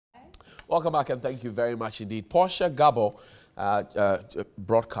Welcome back and thank you very much indeed. Portia Gabo,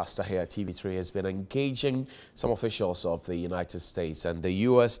 broadcaster here at TV3, has been engaging some officials of the United States, and the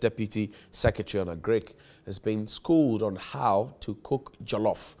U.S. Deputy Secretary of Agric has been schooled on how to cook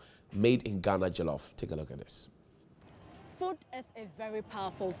jollof made in Ghana Jollof. Take a look at this. Food is a very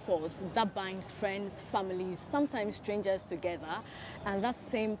powerful force that binds friends, families, sometimes strangers together. And that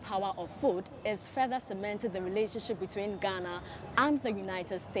same power of food is further cemented the relationship between Ghana and the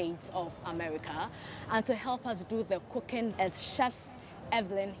United States of America. And to help us do the cooking is Chef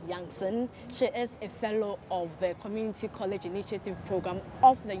Evelyn Youngson. She is a fellow of the Community College Initiative Program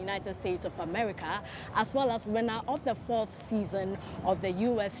of the United States of America, as well as winner of the 4th season of the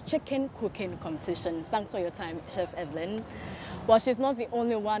U.S. Chicken Cooking Competition. Thanks for your time, Chef Evelyn. Well, she's not the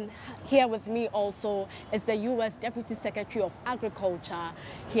only one. Here with me also is the U.S. Deputy Secretary of Agriculture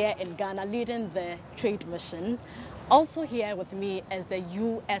here in Ghana, leading the trade mission. Also here with me is the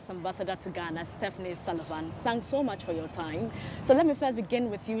U.S. Ambassador to Ghana, Stephanie Sullivan. Thanks so much for your time. So let me first begin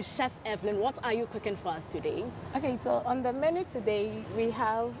with you, Chef Evelyn. What are you cooking for us today? Okay, so on the menu today, we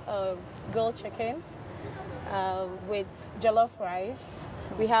have grilled chicken with jollof rice.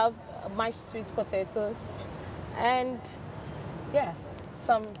 We have mashed sweet potatoes, and yeah,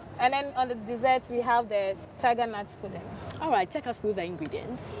 and then on the dessert, we have the tiger nut pudding. All right, take us through the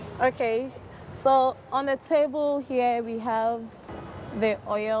ingredients. Okay. So on the table here we have the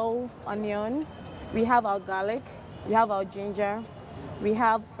oil, onion, we have our garlic, we have our ginger, we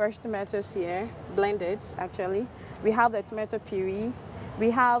have fresh tomatoes here, blended actually. We have the tomato puree,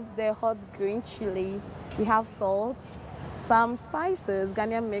 we have the hot green chili, we have salt, some spices,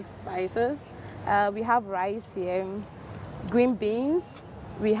 Ghanaian mixed spices. We have rice here, green beans,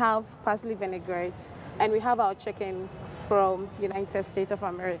 we have parsley vinaigrette, and we have our chicken from United States of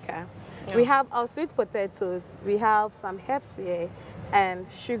America. Yeah. We have our sweet potatoes, we have some herbs here, and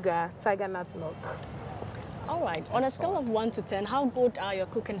sugar, tiger nut milk. All right. On a scale of 1 to 10, how good are your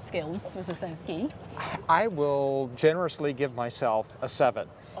cooking skills, Mr. Sensky? I will generously give myself a 7.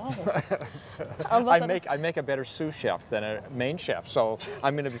 Oh. I make a better sous chef than a main chef, so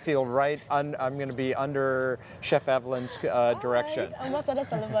I'm going to feel right. I'm going to be under Chef Evelyn's direction. Right. Ambassador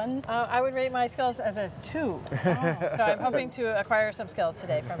Sullivan? I would rate my skills as a 2. Oh. So I'm hoping to acquire some skills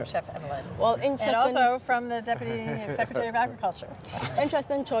today from Chef Evelyn. Well, interesting. And also from the Deputy Secretary of Agriculture.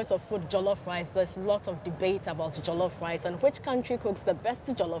 Interesting choice of food, jollof rice. There's lots of debate about jollof rice and which country cooks the best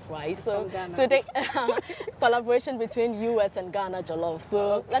jollof rice. So today, collaboration between US and Ghana Jollof.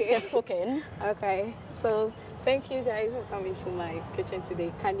 So let's get cooking. Okay. So thank you guys for coming to my kitchen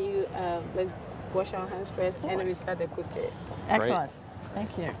today. Can you let's wash our hands first and then we start the cooking. Excellent. Great.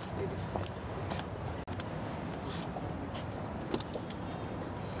 Thank you. Do this first.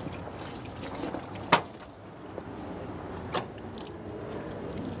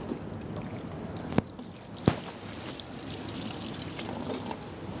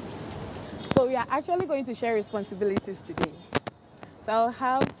 So we are actually going to share responsibilities today. So I'll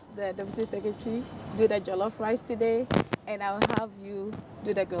have the Deputy Secretary do the jollof rice today, and I'll have you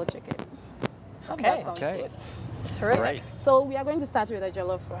do the grilled chicken. Okay. That sounds good. Terrific. Great. So we are going to start with the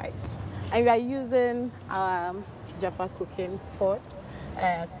jollof rice. And we are using Japa cooking pot,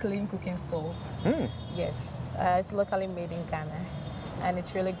 clean cooking stove. Yes, it's locally made in Ghana, and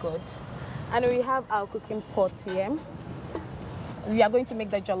it's really good. And we have our cooking pot here. We are going to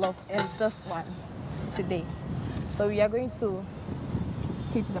make the jollof in this one today. So we are going to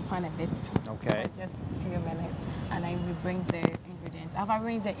heat the pan a bit. Okay. For just a few minutes, and I will bring the ingredients. I've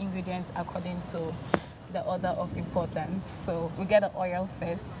arranged the ingredients according to the order of importance. So we get the oil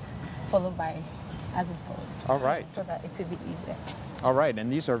first, followed by as it goes. All right. So that it will be easier. All right,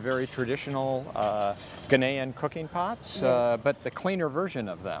 and these are very traditional Ghanaian cooking pots, Yes. but the cleaner version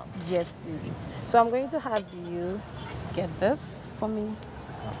of them. Yes. So I'm going to have you get this for me.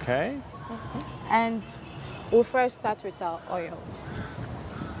 Okay. And we'll first start with our oil.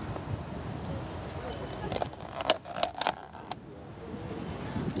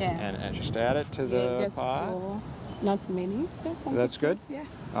 Yeah. And just add it to the just pot. pour. Not many. That's good? Yeah.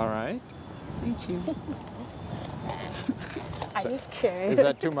 All right. Thank you. Are you scared? Is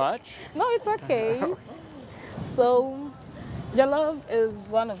that too much? No, it's okay. So, jollof is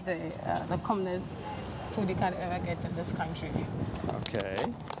one of the commonest food you can ever get in this country.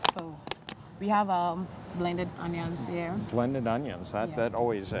 Okay. So, we have blended onions here. Blended onions, that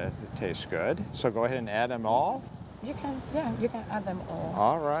always tastes good. So go ahead and add them all. You can add them all.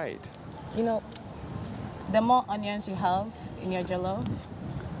 All right. You know, the more onions you have in your jollof,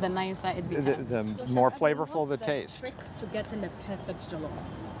 the nicer it becomes. The more flavorful the taste. Trick to getting the perfect jollof.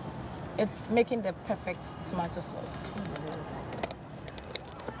 It's making the perfect tomato sauce.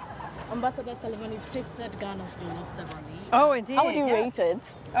 Ambassador Sullivan, you've tasted Ghana's Jollof severally. Oh, indeed. How would you yes. rate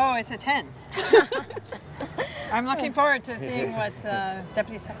it? Oh, it's a 10. I'm looking forward to seeing what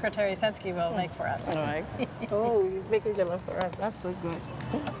Deputy Secretary Sensky will make for us. All right. Oh, he's making jollof for us. That's so good.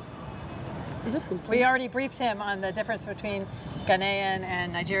 Is it cooking? We already briefed him on the difference between Ghanaian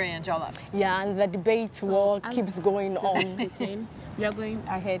and Nigerian jollof. Yeah, and the debate war as keeps going this on. is cooking, we are going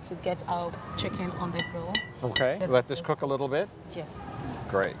ahead to get our chicken on the grill. Okay, let this cook a little bit. Yes.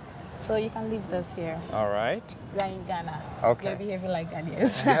 Great. So you can leave this here. All right. We are in Ghana. Okay. You're behaving like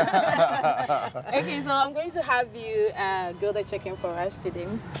Ghanaians. Okay, so I'm going to have you grill the chicken for us today.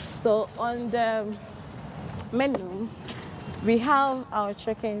 So on the menu, we have our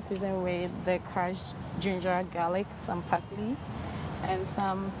chicken seasoned with the crushed ginger, garlic, some parsley, and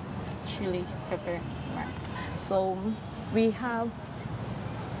some chili pepper. Right. So we have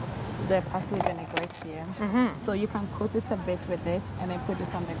the parsley vinaigrette here. So you can coat it a bit with it and then put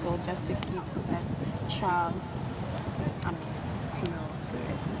it on the grill just to keep the char smell to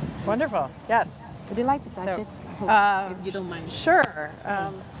it. Wonderful. Yes. Would you like to touch So, it? I hope if you don't mind. Sure.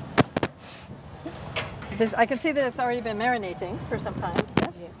 I can see that it's already been marinating for some time.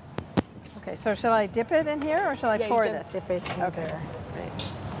 Yes. Yes. Okay. So shall I dip it in here or shall I Yeah, pour you just this? dip it in Okay. there.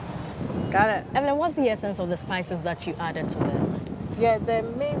 Great. Got it. And then what's the essence of the spices that you added to this? Yeah, the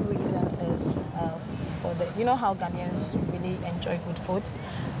main reason is for the, you know how Ghanaians really enjoy good food.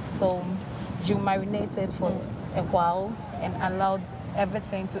 So you marinate it for a while and allow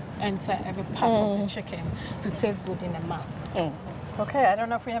everything to enter every part of the chicken to taste good in the mouth. Okay. I don't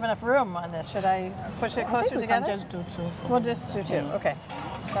know if we have enough room on this. Should I push it I closer think we together? can just do two. We'll just do two. Okay.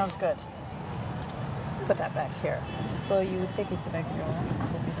 Sounds good. Put that back here. So you take it to the grill and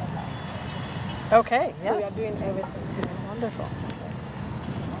cook it on that. Okay. Yes. So we are doing everything. Wonderful.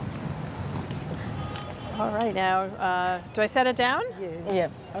 All right, now, do I set it down?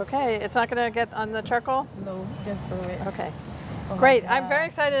 Yes. Yeah. Okay, it's not going to get on the charcoal? No, just do it. Okay. Oh, Great. wow. I'm very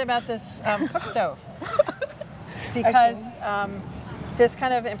excited about this cook stove because this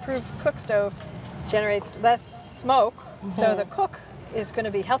kind of improved cook stove generates less smoke, so the cook is going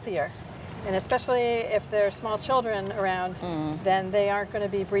to be healthier. And especially if there are small children around, then they aren't going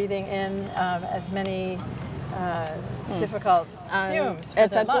to be breathing in as many difficult fumes for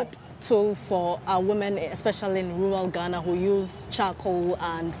It's their a good lungs. tool for women, especially in rural Ghana, who use charcoal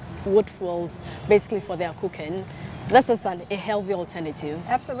and wood fuels basically for their cooking. This is a healthy alternative.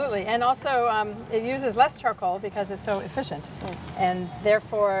 Absolutely, and also it uses less charcoal because it's so efficient, and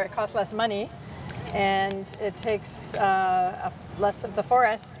therefore it costs less money, and it takes less of the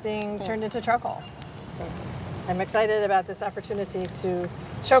forest being turned into charcoal. So I'm excited about this opportunity to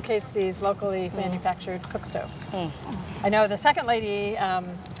showcase these locally manufactured cook stoves. I know the second lady,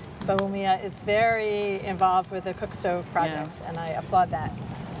 Bahumia, is very involved with the cook stove projects, and I applaud that.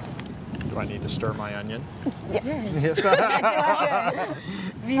 Do I need to stir my onion? Yes.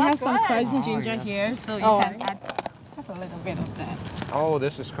 We have some crushed ginger here, so you can add just a little bit of that. Oh,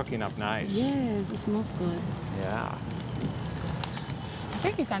 this is cooking up nice. Yes, it smells good. Yeah. I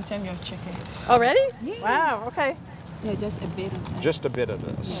think you can turn your chicken. Already? Yes. Wow, okay. Yeah, just a bit of that. Just a bit of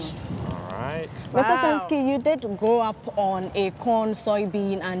this. All right. Mr. Wow. Sensky, you did grow up on a corn,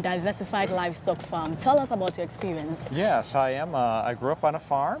 soybean, and diversified livestock farm. Tell us about your experience. Yes, I am. I grew up on a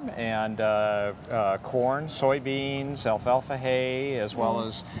farm, and corn, soybeans, alfalfa hay, as well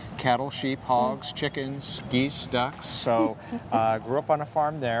as cattle, sheep, hogs, chickens, geese, ducks. So grew up on a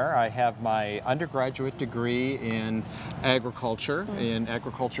farm there. I have my undergraduate degree in agriculture, in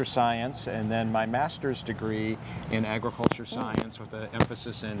agriculture science, and then my master's degree in agriculture science with an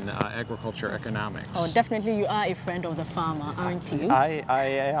emphasis in agriculture economics. Oh, definitely you are a friend of the farmer, aren't you? I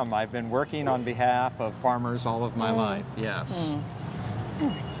am. I've been working on behalf of farmers all of my life, yes.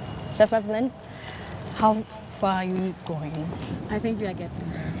 Chef Evelyn, how far are you going? I think we are getting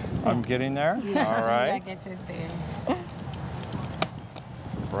there. I'm getting there? Yes, All we are right. getting there.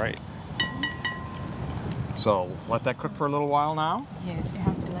 Great. So let that cook for a little while now? Yes, you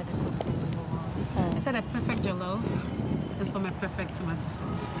have to let it cook for a little while. I said a perfect jollof is from a perfect tomato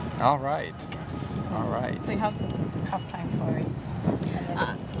sauce. All right. Yes. All right. So you have to have time for it. And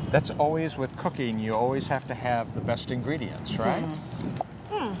then That's always with cooking, you always have to have the best ingredients, right?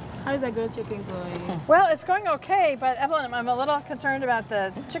 how is that grilled chicken going? Well, it's going okay, but Evelyn, I'm a little concerned about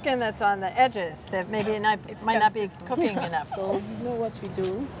the chicken that's on the edges that maybe might not be cooking enough. So you know what you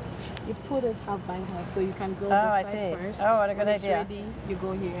do? You put it half by half, so you can go Oh, I this see. side first. Oh, what a good When it's idea. ready, you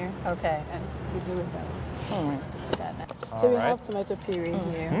go here Okay. and you do it that way. So All we right. have tomato puree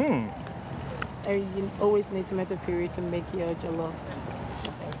here. You always need tomato puree to make your jollof.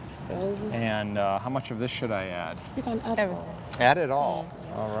 So And how much of this should I add? you can add Everything. more. Add it all. Yeah.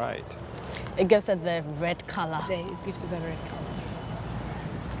 All right. It gives it the red color. It gives it the red color.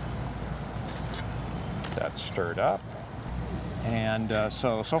 That's stirred up. And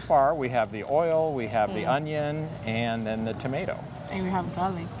so far we have the oil, we have the onion, and then the tomato. And we have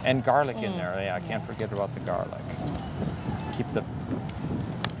garlic. And garlic in there. Yeah, I can't forget about the garlic. Keep the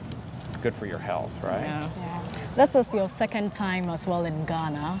good for your health, right? Yeah. Yeah. This is your second time as well in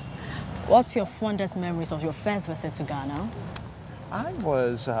Ghana. What's your fondest memories of your first visit to Ghana? I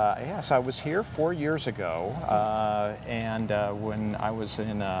was, yes, I was here 4 years ago, and when I was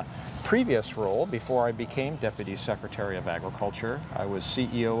in a previous role, before I became Deputy Secretary of Agriculture, I was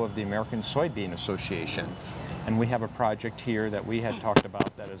CEO of the American Soybean Association. And we have a project here that we had talked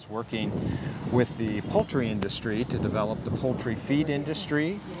about that is working with the poultry industry to develop the poultry feed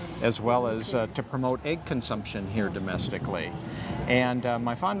industry, as well as to promote egg consumption here domestically. And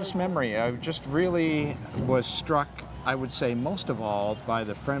my fondest memory, I just really was struck, I would say most of all, by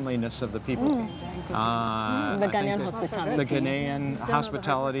the friendliness of the people. The I think Ghanaian that hospitality. the Ghanaian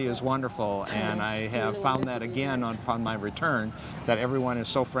hospitality is wonderful, and I have found that again upon my return, that everyone is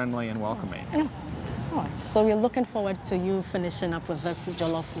so friendly and welcoming. Oh, so we're looking forward to you finishing up with this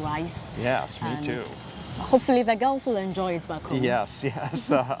jollof rice. Yes, me And too. Hopefully the girls will enjoy it back home. Yes,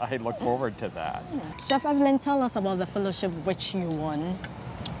 yes, I look forward to that. Chef Evelyn, tell us about the fellowship which you won.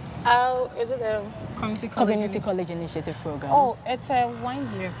 Is it a Community College Initiative Program. Oh, it's a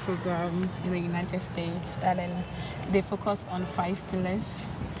one-year program in the United States, and then they focus on 5 pillars: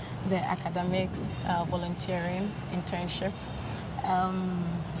 the academics, volunteering, internship.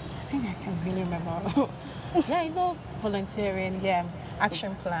 I think I can really remember. Yeah, volunteering, yeah,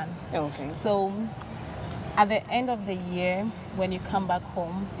 action plan. Okay. So at the end of the year, when you come back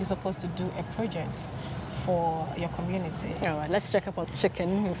home, you're supposed to do a project for your community. All right, let's check about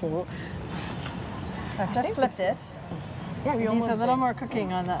chicken before. I've just flipped it. Yeah, It needs a little more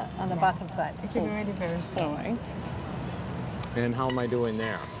cooking on the bottom side. It should be ready very soon. All right. And how am I doing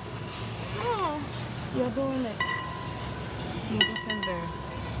there? Oh, you're doing it. You're getting there.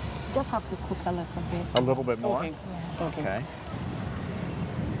 Just have to cook a little bit. A little bit more? Okay. Okay. Okay.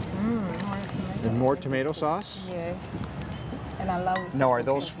 And more tomato sauce? Yes. And allow it to Now, are cook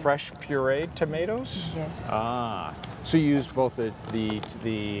those a bit. fresh pureed tomatoes? Yes. Ah, so you use both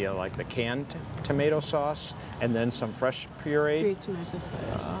like the canned tomato sauce and then some fresh pureed? Great tomato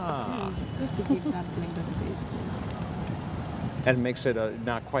sauce. Ah. Just to give that blend of taste. And makes it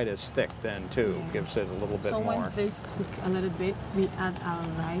not quite as thick then too, Yeah. gives it a little bit So more. when this cook a little bit, we add our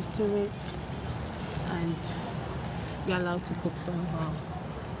rice to it, and we allow to cook for a while.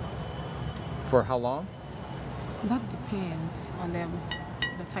 For how long? That depends on the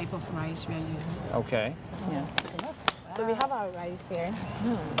type of rice we are using. Okay. Yeah. So we have our rice here.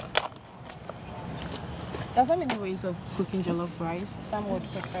 There's so many ways of cooking jollof rice. Some would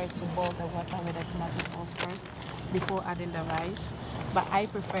prefer to boil the water with the tomato sauce first before adding the rice. But I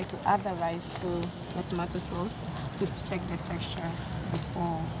prefer to add the rice to the tomato sauce to check the texture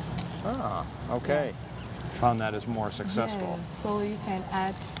before. Ah, okay. Found that is more successful. Yeah, so you can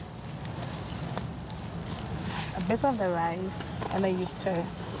add a bit of the rice and then you stir.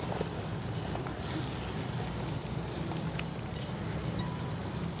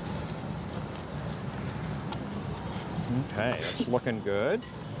 Okay, it's looking good.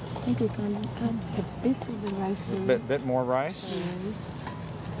 I think we can add a bit of the rice to it. Bit more rice? Yes.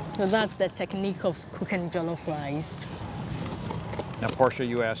 So that's the technique of cooking jollof rice. Now, Portia,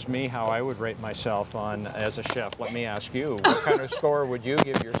 you asked me how I would rate myself on as a chef. Let me ask you, what kind of score would you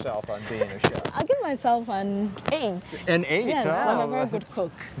give yourself on being a chef? I'll give myself an 8. An 8? Yes, oh, I'm a very good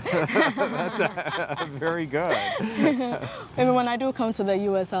cook. That's very good. Maybe when I do come to the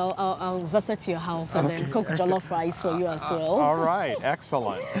US, I'll visit your house and then cook jollof rice for you as well. All right,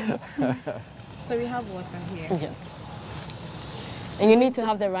 excellent. So we have water here. Yeah. And you need to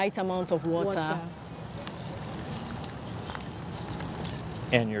have the right amount of water.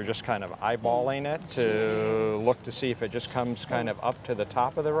 And you're just kind of eyeballing it to look to see if it just comes kind of up to the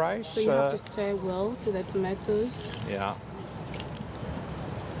top of the rice. So you have to stir well to the tomatoes. Yeah.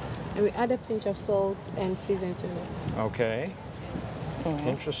 And we add a pinch of salt and season to it. Okay.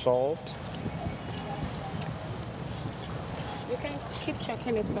 Pinch of salt. You can keep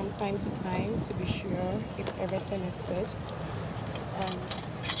checking it from time to time to be sure if everything is set. And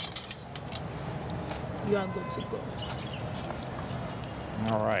you are good to go.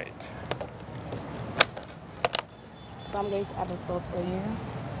 All right. So I'm going to add the salt for you.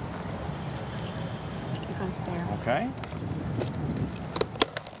 You can stir. Okay.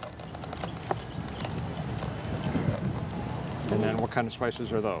 And And then what kind of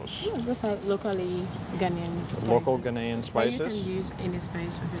spices are those? Those are locally Ghanaian spices. Local Ghanaian spices? But you can use any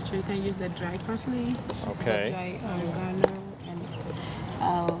spice of your choice. You can use the dry parsley, Okay. the dry oregano, and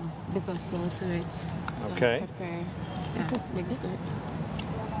a bit of salt to it. Okay. Pepper. Yeah, makes good.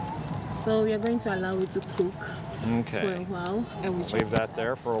 So we are going to allow it to cook for a Okay. while, and we Leave that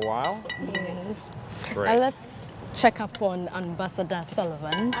there for a while? Yes. Great. Let's check up on Ambassador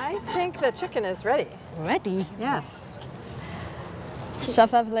Sullivan. I think the chicken is ready. Ready? Yes.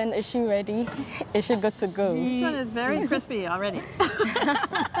 Chef Evelyn, is she ready? Is she good to go? This one is very crispy already. Yeah,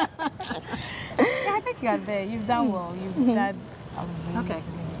 I think you are there. You've done well. You've done amazing. Okay.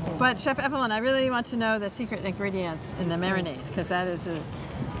 But Chef Evelyn, I really want to know the secret ingredients in the marinade, because that is the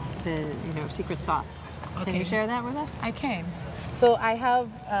secret sauce. Can you share that with us? I can. So I have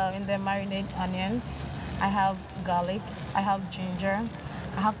in the marinade onions, I have garlic, I have ginger,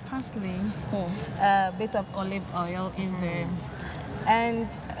 I have parsley, a bit of olive oil in there, and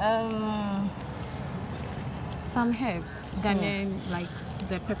some herbs, Ghanaian, like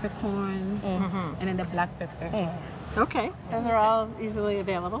the peppercorn, and then the black pepper. Okay. Those are all easily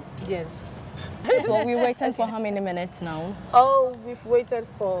available. Yes. So we're waiting for how many minutes now? Oh, we've waited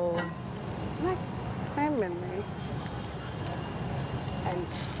for like 10 minutes, and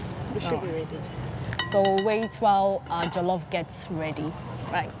we should be ready. So we'll wait while our jollof gets ready.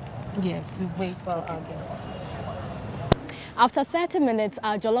 Right. Yes, we wait while our get. After 30 minutes,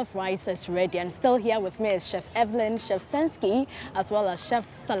 our jollof rice is ready, and still here with me is Chef Evelyn, Chef Sensky, as well as Chef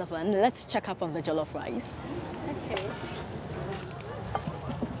Sullivan. Let's check up on the jollof rice. Okay.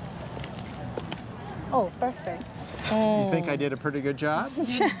 Oh, perfect. You think I did a pretty good job?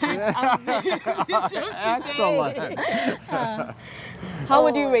 Excellent. How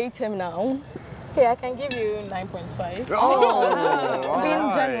would you rate him now? Okay, I can give you 9.5. Oh, Being all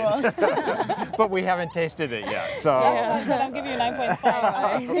right. generous. But we haven't tasted it yet, so. I said I'm giving you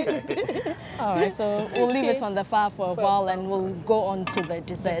 9.5. All right, so we'll leave it on the fire for a while and we'll go on to the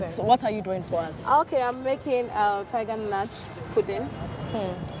desserts. Desserts. What are you doing for us? Okay, I'm making tiger nuts pudding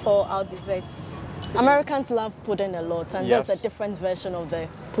for our desserts. today. Americans love pudding a lot, and Yes. there's a different version of the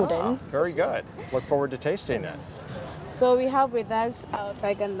pudding. Very good. Look forward to tasting it. So we have with us our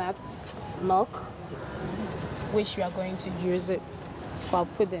tiger nuts milk, which we are going to use it for our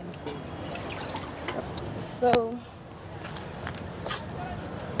pudding. So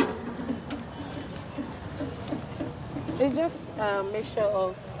it's just a mixture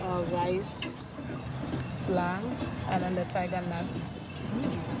of rice, flour, and then the tiger nuts.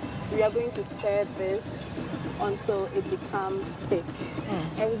 We are going to stir this until it becomes thick.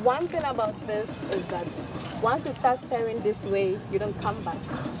 And one thing about this is that once you start stirring this way, you don't come back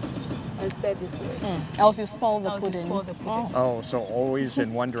and stir this way. Else you spoil the Else you pudding. spoil the pudding. Oh, so always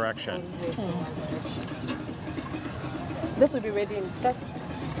in one direction. Always in one direction. This will be ready in just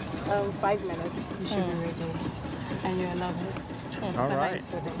 5 minutes. You should be ready. And you'll love it. It's All a right. nice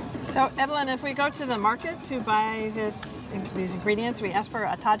pudding. So, Evelyn, if we go to the market to buy these ingredients, we ask for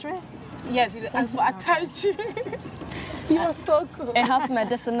atadre. Yes, you asked for atachi. You are so cool. It has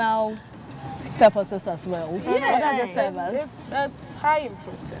medicinal purposes as well. What does it serve us? It's high in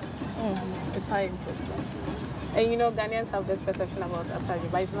protein. It's high in protein. And you know, Ghanaians have this perception about atachi,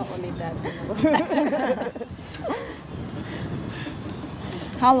 but it's not only that. You know.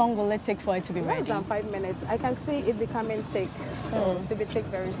 How long will it take for it to be Less ready? than 5 minutes. I can see it becoming thick. So to be thick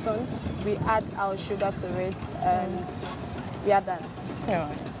very soon, we add our sugar to it, and we are done.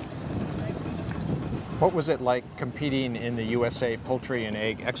 What was it like competing in the USA Poultry and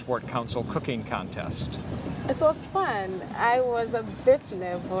Egg Export Council cooking contest? It was fun. I was a bit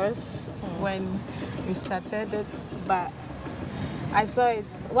nervous when we started it, but I saw it.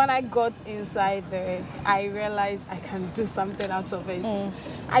 When I got inside there, I realized I can do something out of it.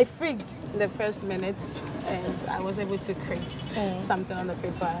 I freaked the first minute, and I was able to create something on the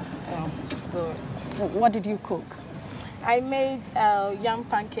paper. So What did you cook? I made yam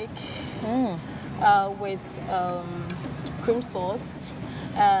pancake with cream sauce,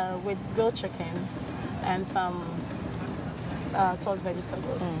 with grilled chicken, and some tossed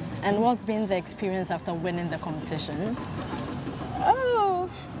vegetables. And what's been the experience after winning the competition? Oh,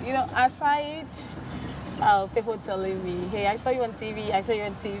 you know, aside people telling me, hey, I saw you on TV, I saw you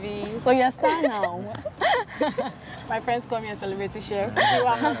on TV. So you're a star now. My friends call me a celebrity chef. You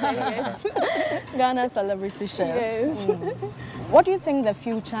are not there yet. Ghana celebrity chef. Yes. What do you think the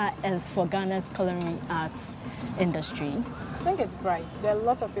future is for Ghana's culinary arts industry? I think it's bright. There are a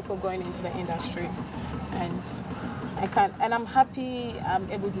lot of people going into the industry, and I can, and I'm happy I'm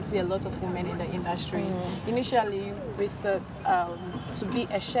able to see a lot of women in the industry. Initially, with to be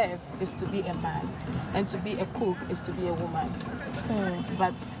a chef is to be a man, and to be a cook is to be a woman.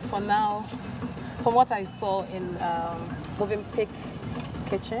 But for now, from what I saw in Moving Pig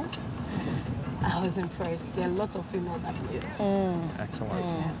Kitchen, I was impressed. There are lots of female that here. Excellent.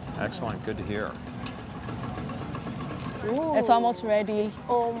 Yes. Excellent. Good to hear. Ooh. It's almost ready.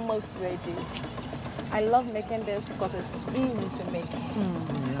 Almost ready. I love making this because it's easy to make.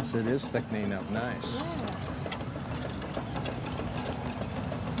 Yes, it is thickening up nice.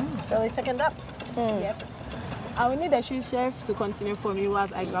 It's really thickened up. Yep. I will need a sous chef to continue for me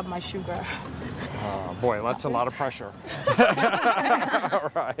whilst I grab my sugar. Oh, boy, that's a lot of pressure.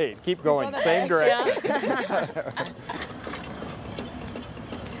 All right, keep going, same direction.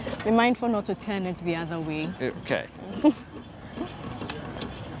 Be mindful not to turn it the other way. Okay.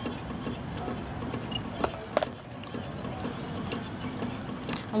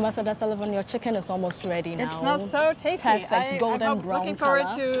 Ambassador Sullivan, your chicken is almost ready now. It smells so tasty. Perfect, golden I'm brown looking forward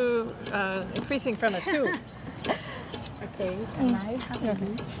color. to increasing from it too. Okay, can I have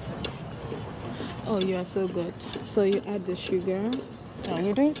it? Oh, you are so good. So you add the sugar. Oh,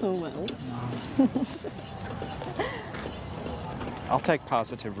 you're doing so well. Oh, I'll take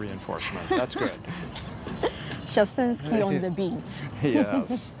positive reinforcement. That's good. Chef Sensky on the beat.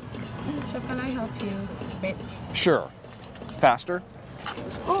 Yes. Chef, can I help you? Wait. Sure. Faster?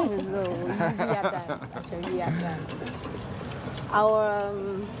 Oh, no, we are done. Actually, we are done. Our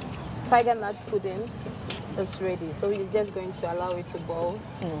tiger nut pudding is ready, so we're just going to allow it to boil.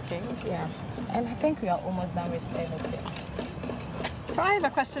 Okay. Yeah, and I think we are almost done with everything. So I have a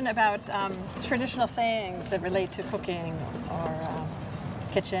question about traditional sayings that relate to cooking or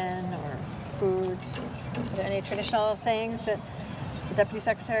kitchen or food. Are there any traditional sayings that the Deputy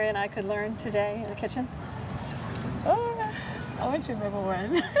Secretary and I could learn today in the kitchen? Oh, I want to remember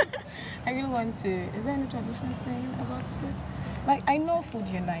one. I really want to. Is there any traditional saying about food? Like, I know food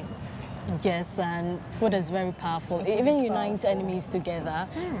unites. Yes, and food is very powerful. Food It even is unites powerful. enemies together,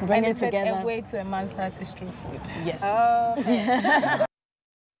 And bring they it said together. a way to a man's heart is through food. Yes. Oh,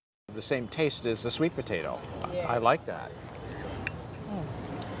 The same taste as the sweet potato. Yes. I like that.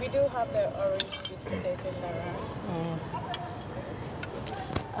 We do have the orange sweet potatoes around.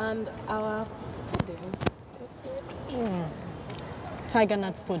 And our pudding. This way. Tiger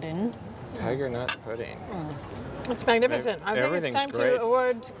nut pudding. Tiger nut pudding. it's magnificent. I think it's Everything's time great. to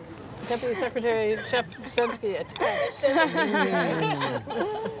award Deputy Secretary Chef Sensky a tag.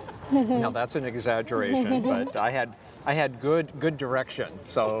 Now that's an exaggeration, but I had good direction.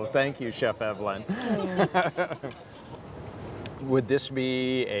 So thank you, Chef Evelyn. Would this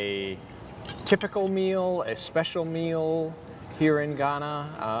be a typical meal, a special meal here in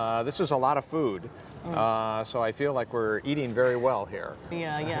Ghana? This is a lot of food, so I feel like we're eating very well here.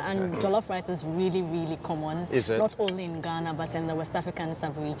 Yeah, and jollof rice is really, really common. Is it? Not only in Ghana, but in the West African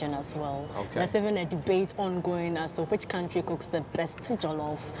sub-region as well. Okay. There's even a debate ongoing as to which country cooks the best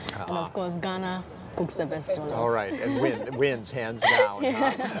jollof. And of course, Ghana cooks the best jollof. All right, and wins hands down.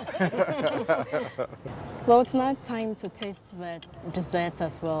 Huh? So it's now time to taste the dessert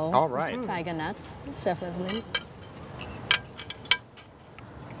as well. All right. Tiger nuts, Chef Evelyn.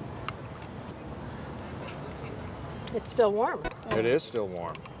 It's still warm. It is still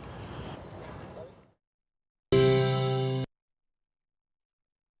warm.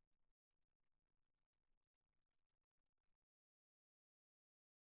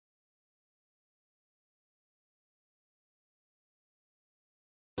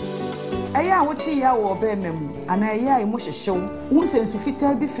 ɛyɛ a wote ya wɔ bɛɛma mu ana ɛyɛ a emu hyehyew wo nsensu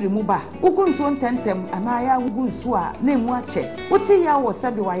fitaa bi firi mu ba wogu nsuo ntɛntɛm ana ɛyɛ a wogu nsuo a na emu akyɛ wote ya wɔ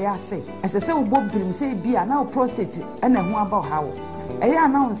sɛbi wayɛ ase ɛsɛ sɛ wobɔ birim sɛ bi a na wo prostate ɛna ho aba ha wo ɛyɛ a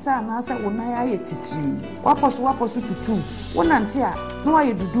na wo nsa ana sɛ wo nan ayɛ titiri wapɔ so tutu wo nante a na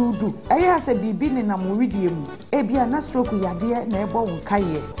wayɛ duduudu ɛyɛ a sɛ biribi nenam wo widie mu ebi a na stroke yadeɛ na ɛbɔ wo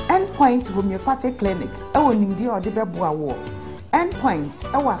nkaeɛ Endpoint Homeopathic Clinic ɛwɔ nimdeɛ a ɔde bɛboa wo Endpoint,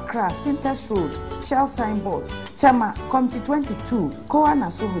 Accra, Spinters Road, Shell Signboard, Tema, Committee 22, Koa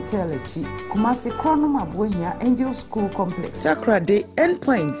Naso Hotel Echi, Kumasi Chronom Abuenya Angel School Complex. Sakra de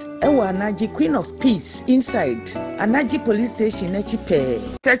Endpoint, Anaji Queen of Peace, inside, Anaji Police Station Echi Pe.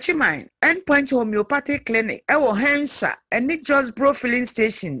 Techimine, Endpoint Homeopathic Clinic, Hensa, and Nick Jos Bro Filling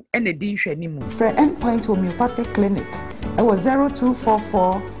Station, and a Dinshanimu. For Endpoint Homeopathic Clinic,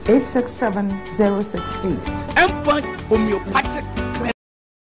 0244 867 068. Endpoint Homeopathic.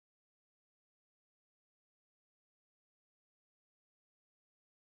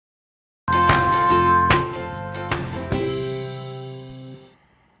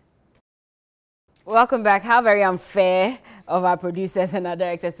 Welcome back. How very unfair of our producers and our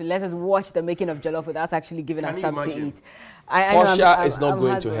directors to let us watch the making of jollof without actually giving us something to eat. Portia is not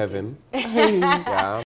going to heaven. Yeah.